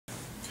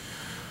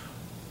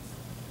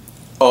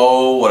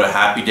Oh, what a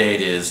happy day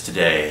it is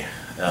today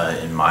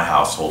in my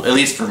household, at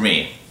least for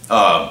me.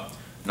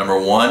 Number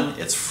one,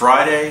 it's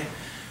Friday.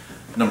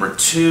 Number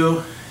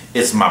two,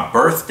 it's my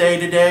birthday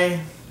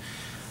today.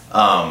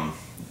 And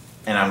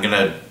I'm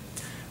gonna,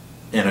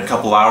 in a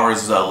couple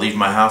hours, leave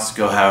my house to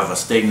go have a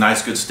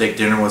nice good steak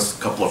dinner with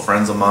a couple of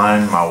friends of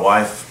mine, my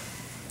wife.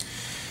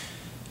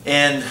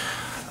 And,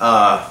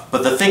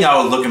 but the thing I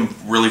was looking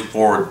really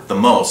forward the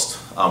most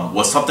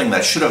was something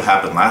that should have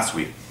happened last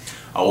week.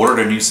 I ordered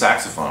a new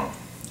saxophone.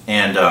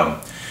 And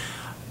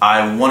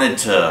I wanted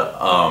to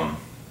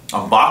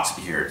unbox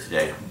it here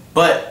today,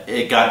 but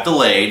it got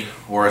delayed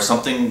or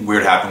something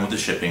weird happened with the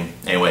shipping.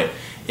 Anyway,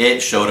 it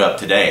showed up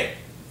today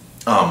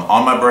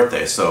on my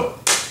birthday. So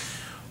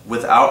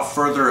without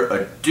further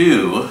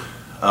ado,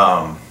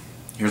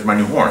 here's my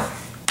new horn.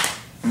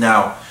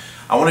 Now,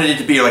 I wanted it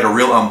to be like a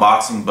real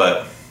unboxing,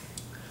 but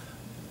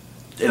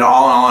in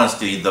all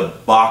honesty, the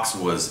box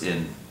was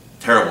in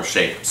terrible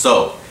shape.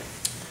 So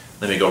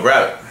let me go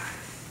grab it.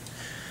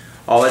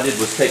 All I did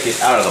was take it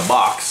out of the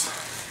box,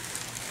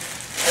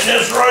 and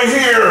it's right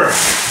here.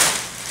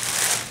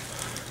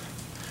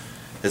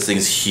 This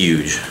thing's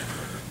huge.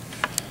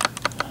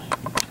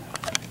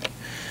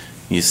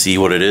 You see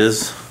what it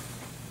is?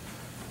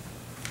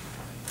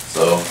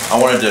 So I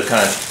wanted to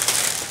kind of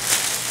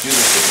do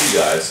this with you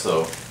guys.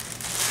 So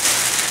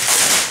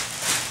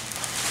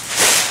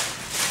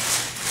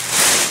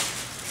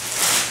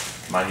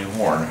my new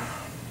horn.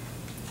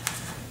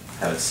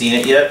 Haven't seen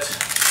it yet.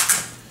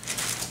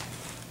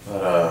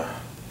 But I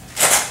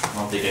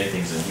don't think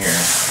anything's in here.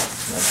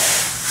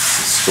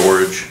 That's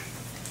storage.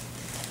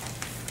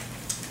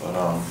 But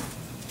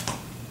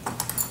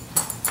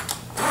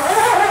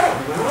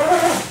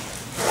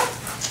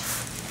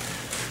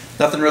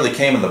nothing really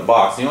came in the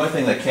box. The only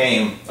thing that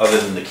came, other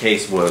than the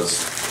case,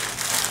 was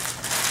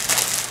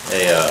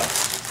a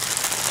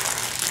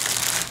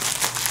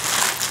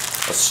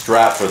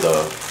strap for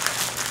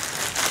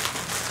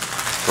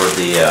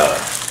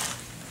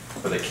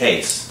the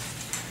case.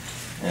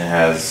 It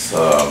has,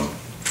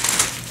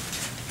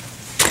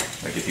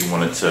 like if you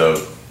wanted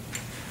to,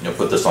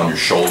 put this on your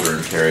shoulder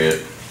and carry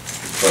it.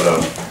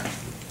 But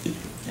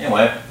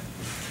anyway,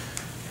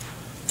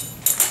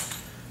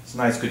 it's a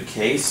nice, good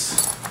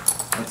case.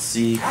 Let's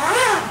see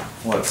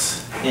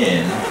what's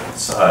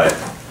inside.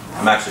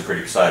 I'm actually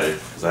pretty excited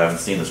because I haven't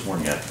seen this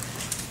horn yet.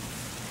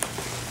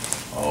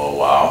 Oh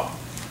wow!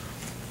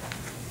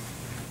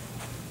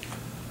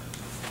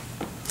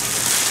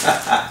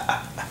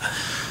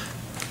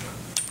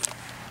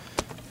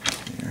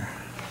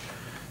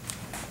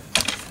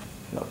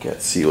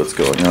 See what's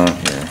going on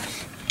here.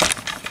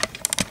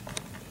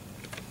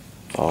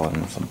 All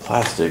in some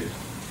plastic.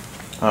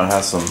 Oh, it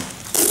has some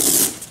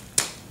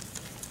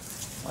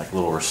like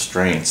little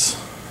restraints.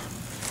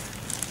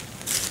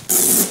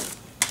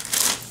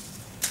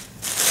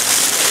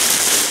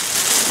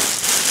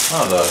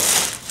 Oh,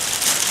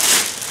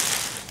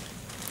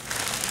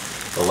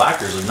 the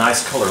lacquer is a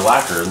nice color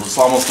lacquer. It looks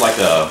almost like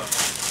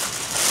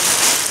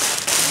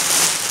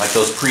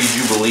those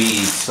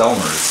pre-Jubilee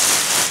Selmers.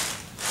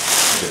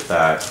 Look at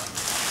that.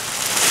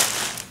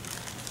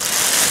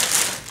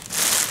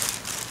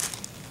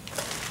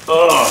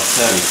 Oh, it's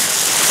heavy.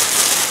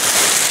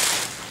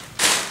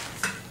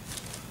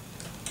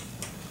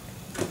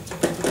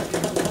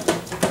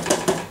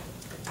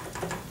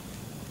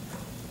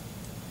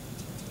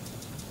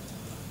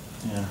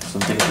 Yeah,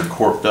 some things are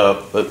corked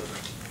up, but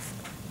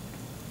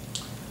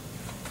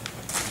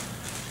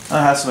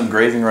I have some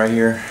engraving right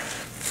here.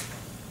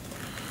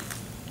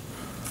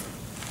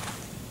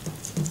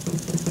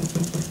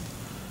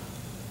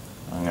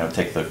 I'm going to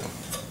take the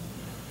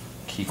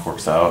key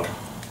corks out,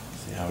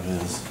 see how it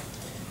is.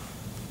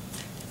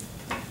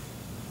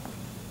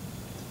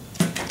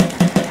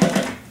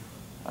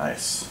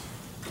 Nice.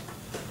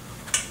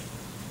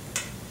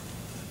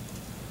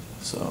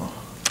 So,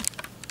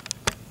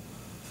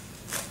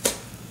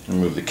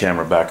 move the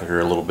camera back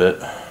here a little bit.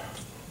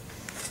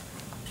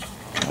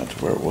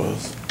 That's where it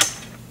was.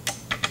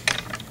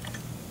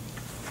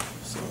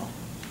 So,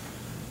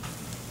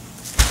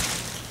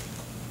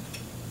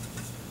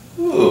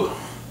 ooh,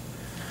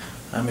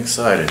 I'm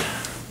excited.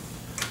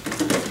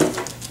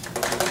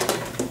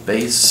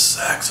 Bass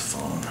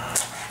saxophone.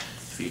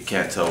 If you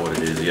can't tell what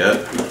it is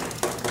yet.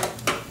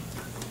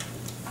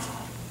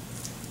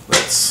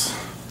 Let's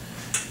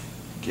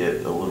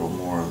get a little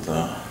more of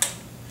the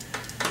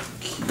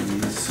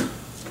keys.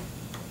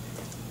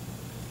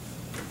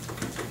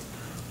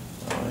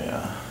 Oh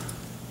yeah.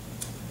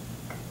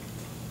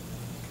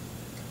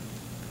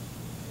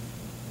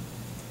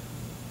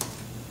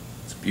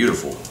 It's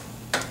beautiful.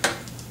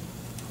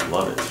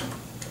 Love it.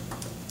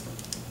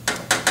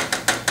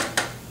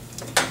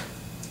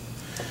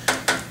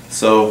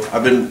 So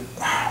I've been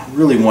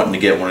really wanting to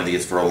get one of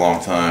these for a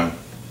long time,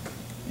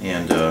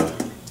 and now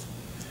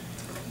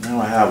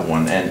I have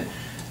one. And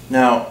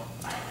now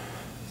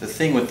the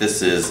thing with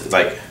this is,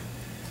 like,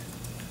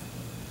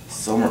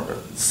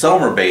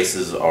 Selmer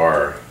basses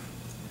are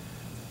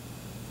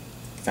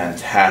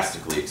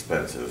fantastically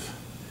expensive.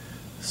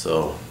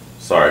 So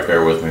Sorry,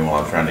 bear with me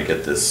while I'm trying to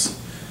get this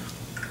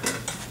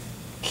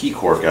key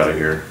cork out of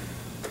here.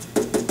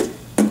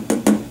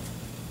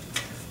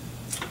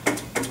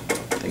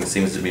 I think it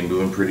seems to be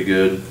moving pretty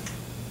good.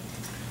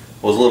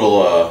 I was a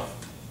little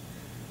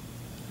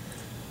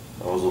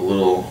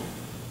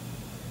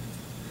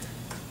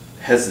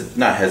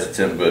not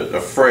hesitant, but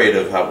afraid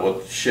of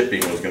what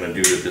shipping was going to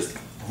do to this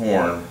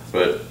horn,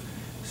 but it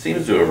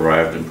seems to have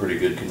arrived in pretty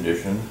good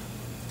condition.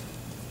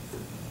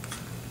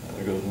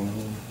 There goes one of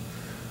them.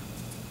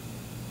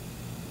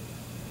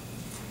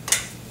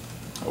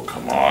 Oh,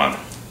 come on.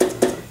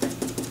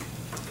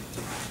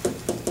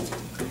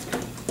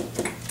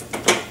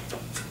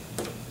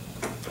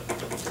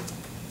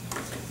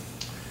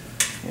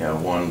 Yeah,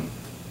 one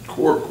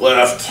cork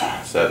left.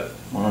 Is that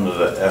one under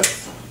the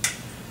F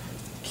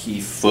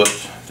key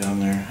foot down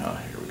there? Oh,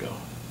 here we go.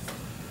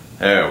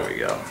 There we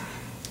go.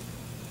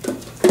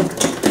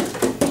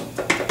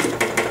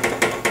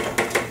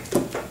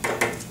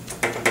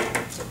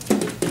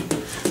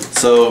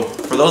 So,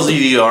 for those of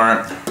you who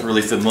aren't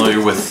really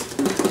familiar with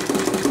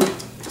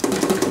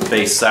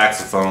bass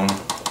saxophone,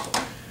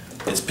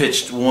 it's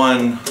pitched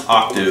one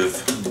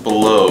octave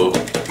below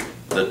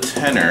the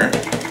tenor,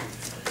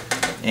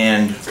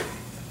 and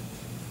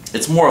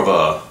it's more of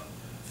a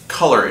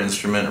color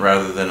instrument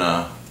rather than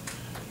a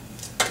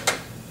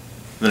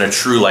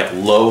true like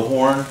low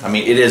horn. I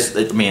mean, it is.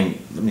 I mean,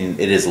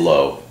 it is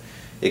low.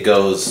 It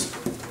goes.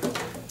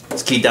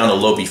 It's keyed down to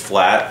low B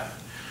flat,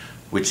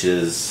 which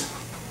is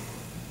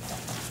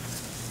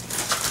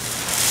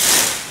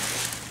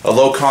a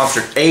low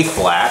concert A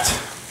flat,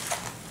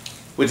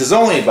 which is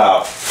only a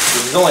minor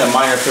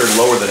third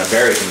lower than a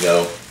Barry can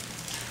go.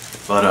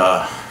 But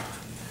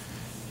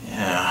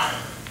yeah,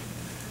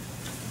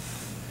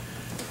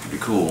 pretty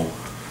cool.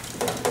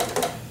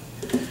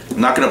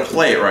 I'm not gonna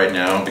play it right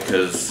now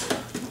because,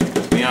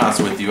 to be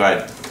honest with you,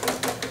 I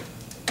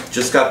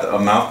just got a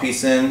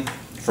mouthpiece in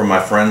from my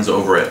friends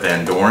over at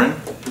Van Doren,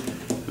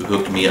 who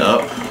hooked me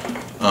up,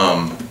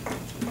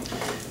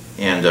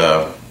 and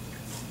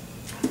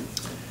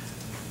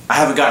I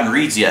haven't gotten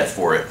reeds yet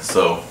for it,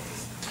 so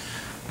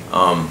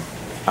I'm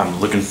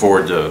looking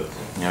forward to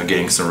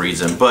getting some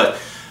reeds in. But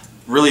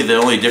really, the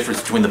only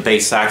difference between the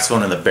bass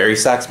saxophone and the Barry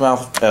sax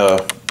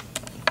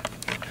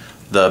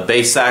the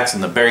bass sax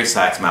and the Barry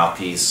sax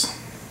mouthpiece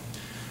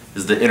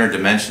is the inner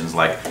dimensions.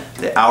 Like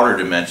the outer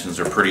dimensions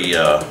are pretty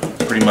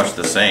much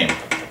the same.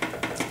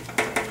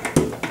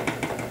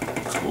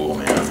 Cool,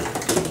 man.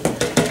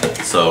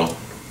 So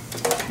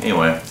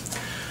anyway,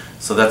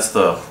 so that's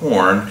the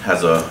horn.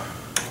 Has a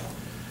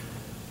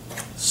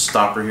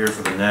stopper here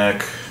for the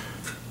neck.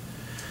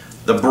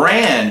 The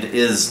brand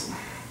is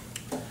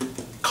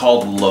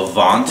called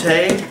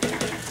Levante,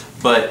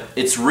 but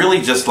it's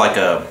really just like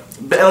a.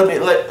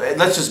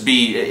 Let's just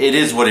be. It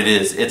is what it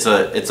is. It's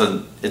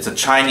a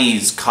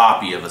Chinese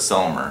copy of a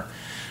Selmer.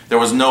 There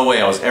was no way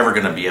I was ever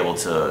going to be able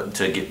to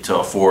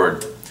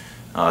afford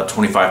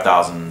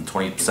 $25,000,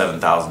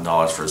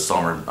 $27,000 for a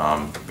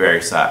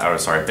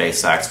Selmer bass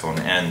saxophone,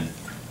 and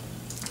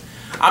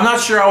I'm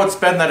not sure I would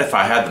spend that if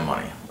I had the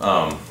money.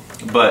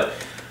 But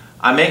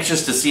I'm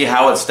anxious to see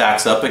how it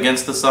stacks up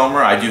against the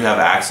Selmer. I do have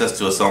access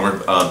to a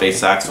Selmer bass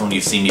saxophone.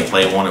 You've seen me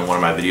play one in one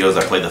of my videos.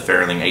 I played the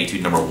Fairling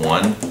Etude No.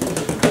 1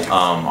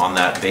 on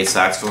that bass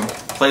saxophone. It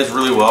plays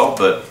really well,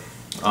 but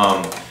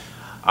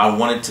I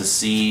wanted to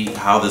see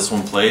how this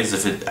one plays.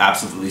 If it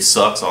absolutely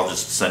sucks, I'll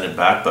just send it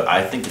back, but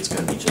I think it's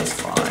going to be just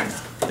fine.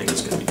 I think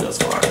it's going to be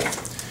just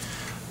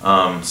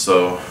fine.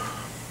 So,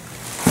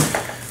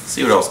 let's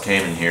see what else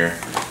came in here.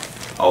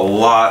 A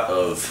lot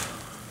of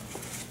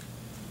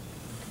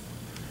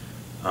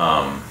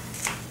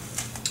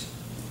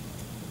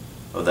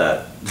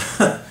that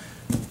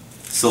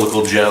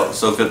silica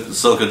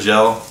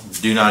gel.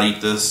 Do not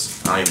eat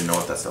this. I don't even know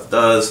what that stuff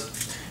does.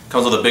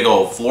 Comes with a big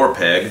old floor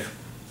peg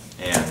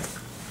and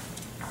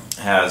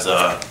has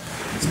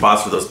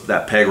spots for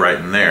that peg right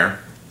in there.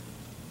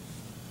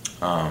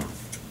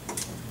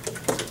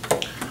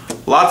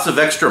 Lots of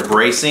extra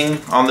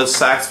bracing on this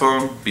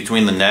saxophone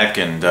between the neck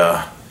and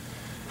the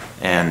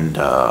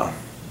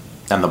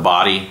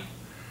body.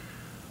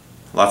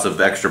 Lots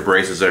of extra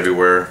braces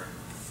everywhere.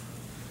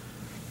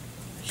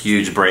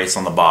 Huge brace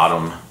on the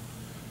bottom.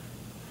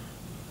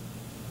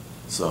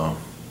 So,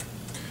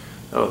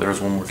 oh, there's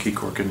one more key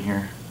cork in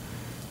here.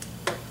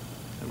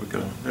 There we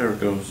go. There it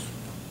goes.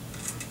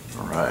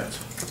 All right.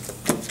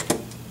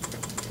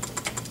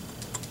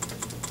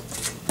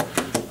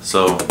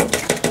 So,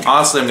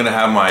 honestly, I'm gonna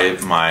have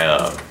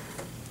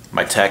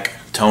my tech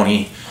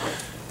Tony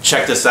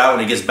check this out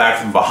when he gets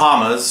back from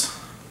Bahamas,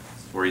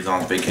 where he's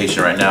on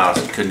vacation right now,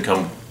 so he couldn't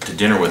come to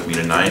dinner with me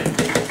tonight.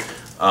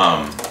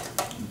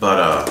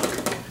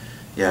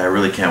 Yeah, I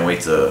really can't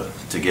wait to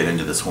get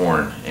into this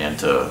horn and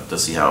to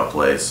see how it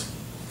plays.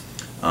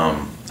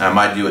 I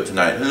might do it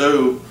tonight.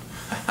 Hello.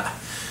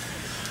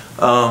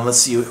 Let's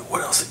see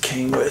what else it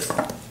came with.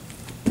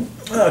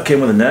 It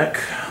came with a neck.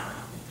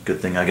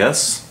 Good thing, I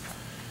guess.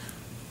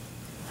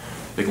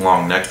 Big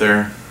long neck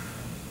there.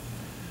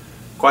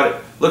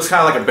 Looks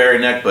kind of like a Barry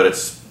neck, but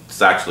it's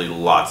It's actually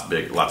lots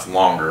big, lots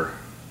longer.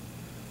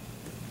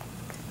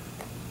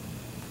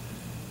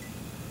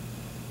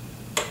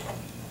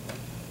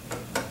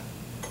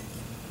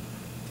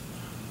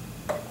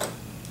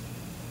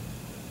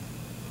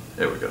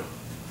 There we go.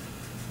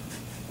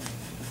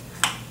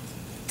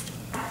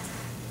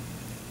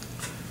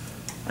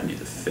 I need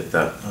to fit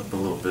that up a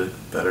little bit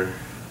better.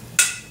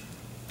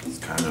 It's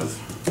kind of...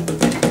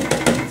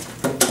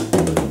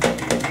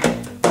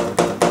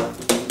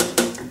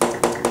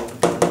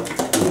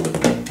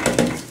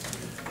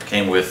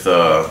 Came with,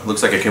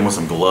 looks like it came with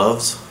some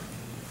gloves.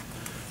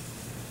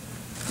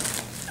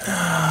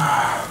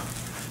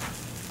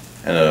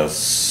 And a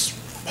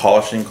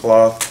polishing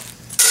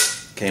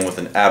cloth. Came with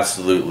an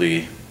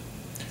absolutely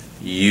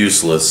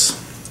useless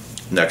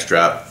neck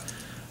strap.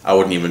 I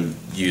wouldn't even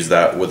use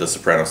that with a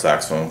soprano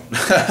saxophone.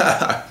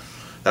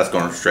 That's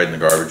going straight in the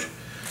garbage.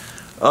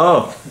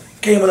 Oh,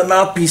 came with a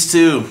mouthpiece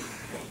too.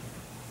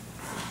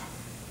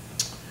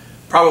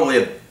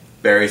 Probably a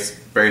Barry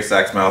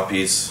Sax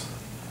mouthpiece.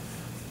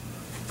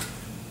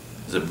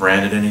 Is it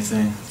branded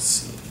anything? Let's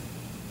see.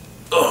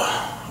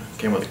 Oh,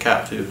 came with a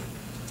cap too.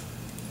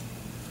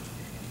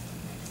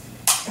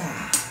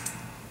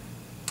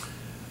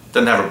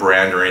 Doesn't have a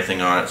brand or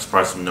anything on it. It's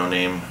probably some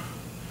no-name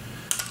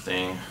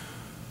thing.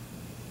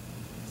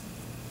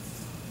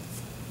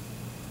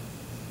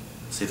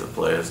 Let's see if it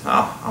plays.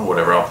 Oh,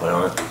 whatever, I'll play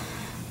on it.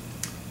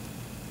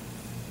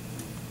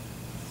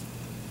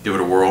 Give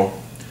it a whirl.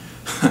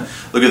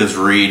 Look at this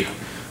reed.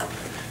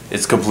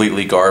 It's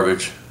completely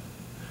garbage.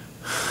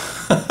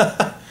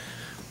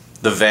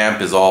 The vamp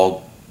is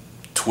all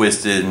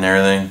twisted and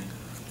everything.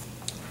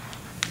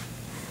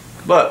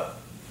 But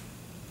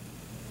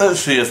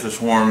let's see if this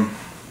horn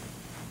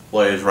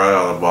plays right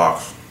out of the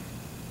box.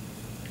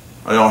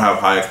 I don't have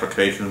high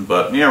expectations,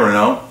 but you never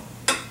know.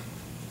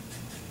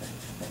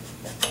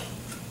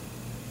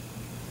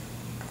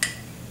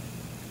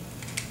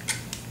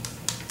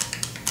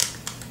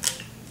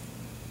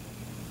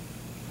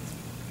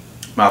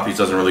 Mouthpiece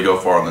doesn't really go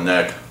far on the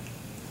neck.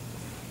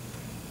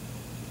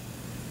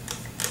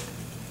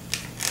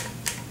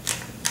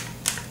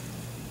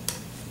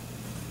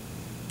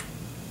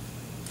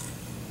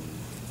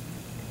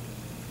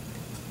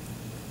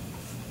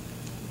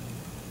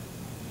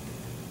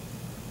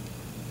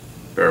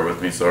 Bear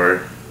with me, sorry.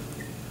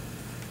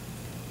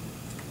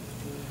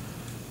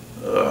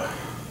 Ugh.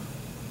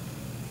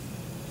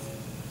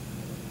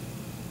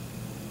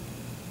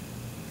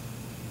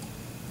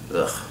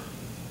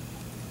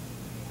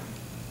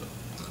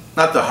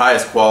 Not the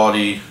highest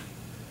quality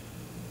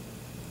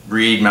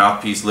reed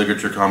mouthpiece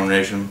ligature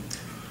combination.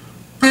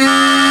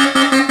 Not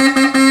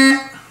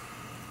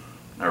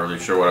really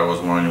sure what I was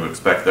wanting to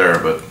expect there,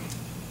 but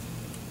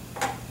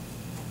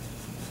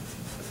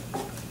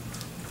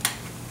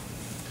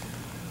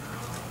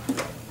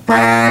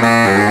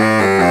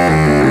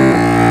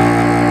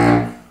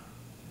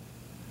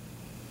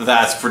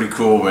that's pretty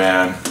cool,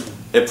 man.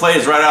 It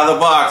plays right out of the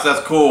box.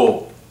 That's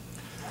cool.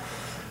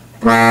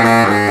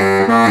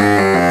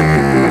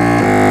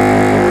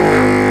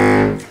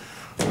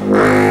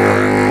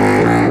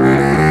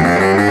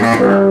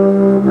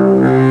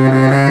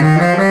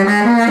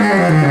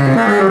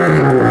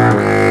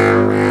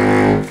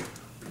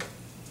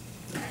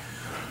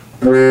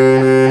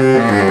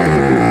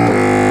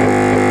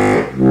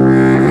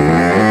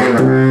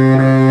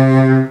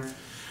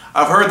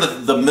 I've heard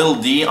that the middle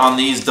D on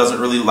these doesn't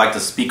really like to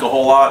speak a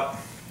whole lot,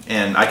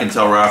 and I can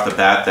tell right off the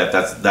bat that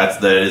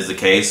that is the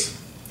case.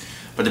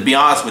 But to be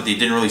honest with you, it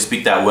didn't really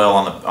speak that well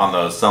on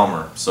the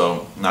Selmer,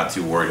 so I'm not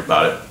too worried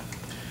about it.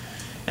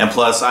 And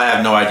plus, I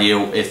have no idea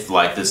if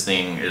like this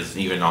thing is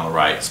even on the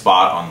right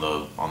spot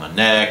on the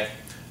neck,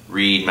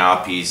 reed,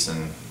 mouthpiece,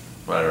 and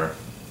whatever.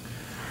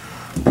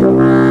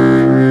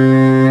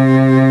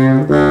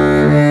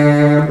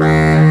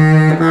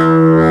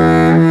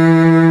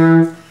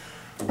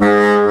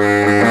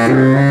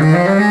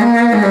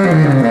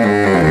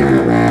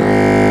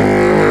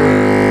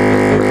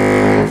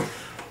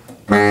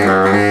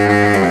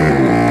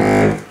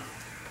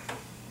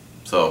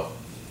 So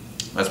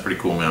that's pretty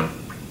cool, man.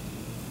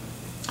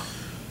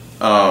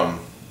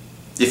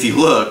 If you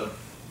look,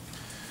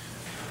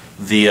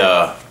 the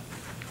I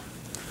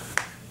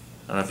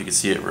don't know if you can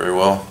see it very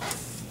well.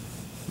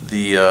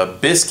 The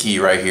Bis key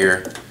right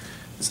here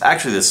is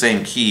actually the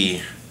same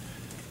key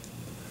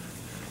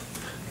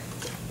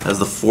as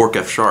the fork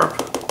F sharp.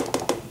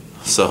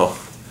 So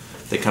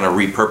they kind of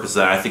repurposed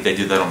that. I think they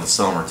did that on the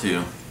Selmer too.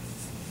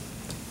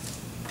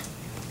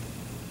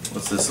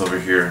 What's this over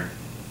here?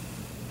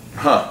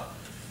 Huh.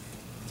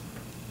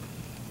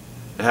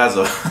 It has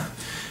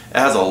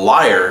a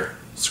lyre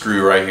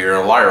screw right here,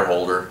 a lyre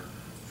holder.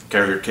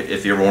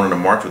 If you ever wanted to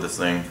march with this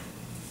thing,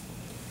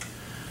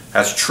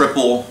 has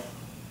triple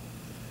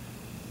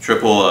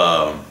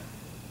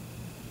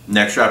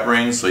neck strap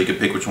rings, so you can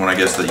pick which one I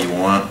guess that you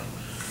want.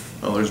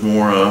 Oh, there's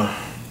more.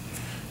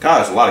 God,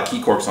 there's a lot of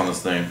key corks on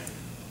this thing.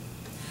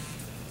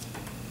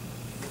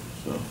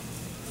 So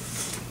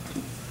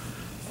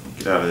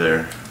get out of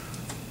there.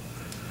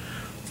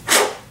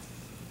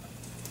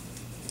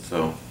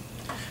 So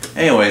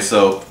Anyway,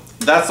 so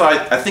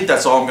I think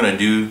that's all I'm gonna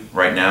do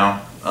right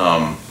now.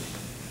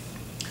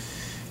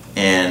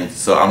 And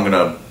so I'm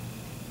gonna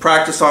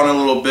practice on it a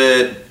little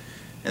bit,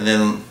 and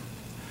then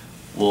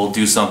we'll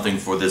do something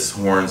for this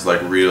horns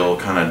like real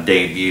kind of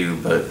debut.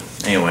 But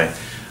anyway,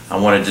 I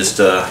want to just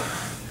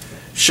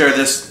share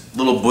this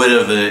little bit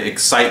of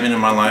excitement in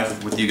my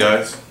life with you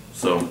guys.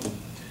 So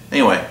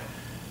anyway,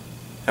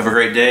 have a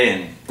great day,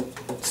 and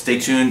stay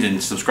tuned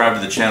and subscribe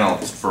to the channel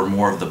for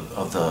more of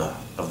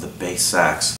the bass sax.